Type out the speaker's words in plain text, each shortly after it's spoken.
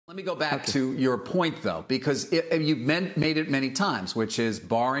Let me go back to your point, though, because you've made it many times, which is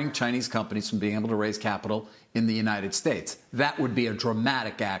barring Chinese companies from being able to raise capital in the United States. That would be a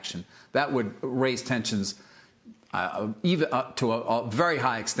dramatic action. That would raise tensions even up to a very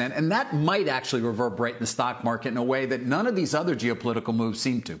high extent. And that might actually reverberate in the stock market in a way that none of these other geopolitical moves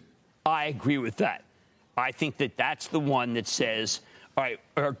seem to. I agree with that. I think that that's the one that says, all right,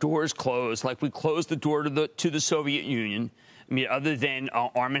 our doors closed, like we closed the door to the Soviet Union. I mean, other than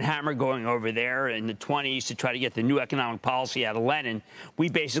Arm & Hammer going over there in the 20s to try to get the new economic policy out of Lenin, we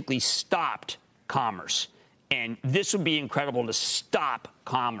basically stopped commerce. And this would be incredible to stop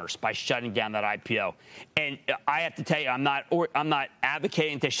commerce by shutting down that IPO. And I have to tell you, I'm not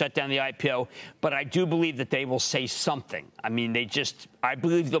advocating to shut down the IPO, but I do believe that they will say something. I mean, I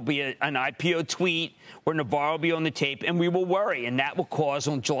believe there'll be an IPO tweet where Navarro will be on the tape, and we will worry. And that will cause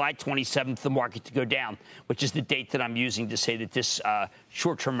on July 27th the market to go down, which is the date that I'm using to say that this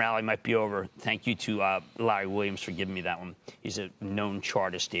short-term rally might be over. Thank you to Larry Williams for giving me that one. He's a known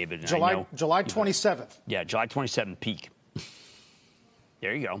chartist, David. July 27th. Yeah, July 27th peak.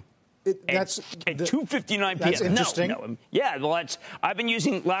 There you go. That's at 2:59 p.m. That's interesting. No. Yeah, well, I've been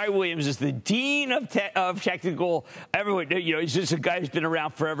using Larry Williams as the dean of technical. Everyone, he's just a guy who's been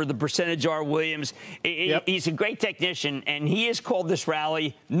around forever. The percentage R. Williams. He's a great technician, and he has called this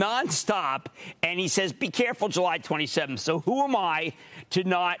rally nonstop. And he says, "Be careful, July 27th." So who am I to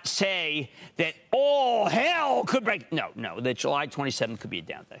not say that all hell could break? No, that July 27th could be a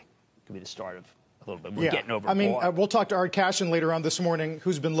down day. It could be the start of a little bit. We're getting over. I mean, we'll talk to Art Cashin later on this morning,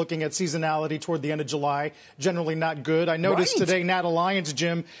 who's been looking at seasonality toward the end of July. Generally not good. I noticed today Nat Alliance,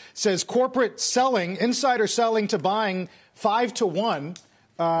 Jim, says corporate selling, insider selling to buying 5-to-1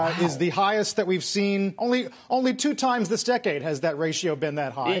 is the highest that we've seen. Only 2 times this decade has that ratio been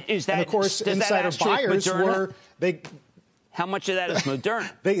that high. And of course, insider buyers were they. How much of that is Moderna?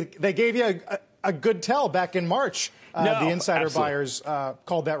 They gave you a good tell back in March. The insider buyers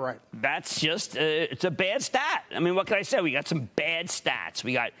called that right. That's just it's a bad stat. I mean, what can I say? We got some bad stats.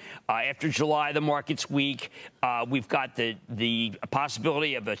 We got after July, the market's weak. We've got the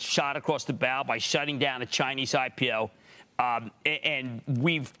possibility of a shot across the bow by shutting down a Chinese IPO. And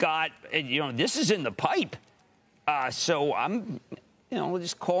we've got, this is in the pipe. So I'm,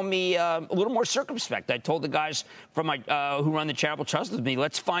 just call me a little more circumspect. I told the guys from who run the charitable trust with me,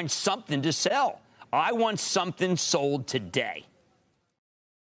 let's find something to sell. I want something sold today.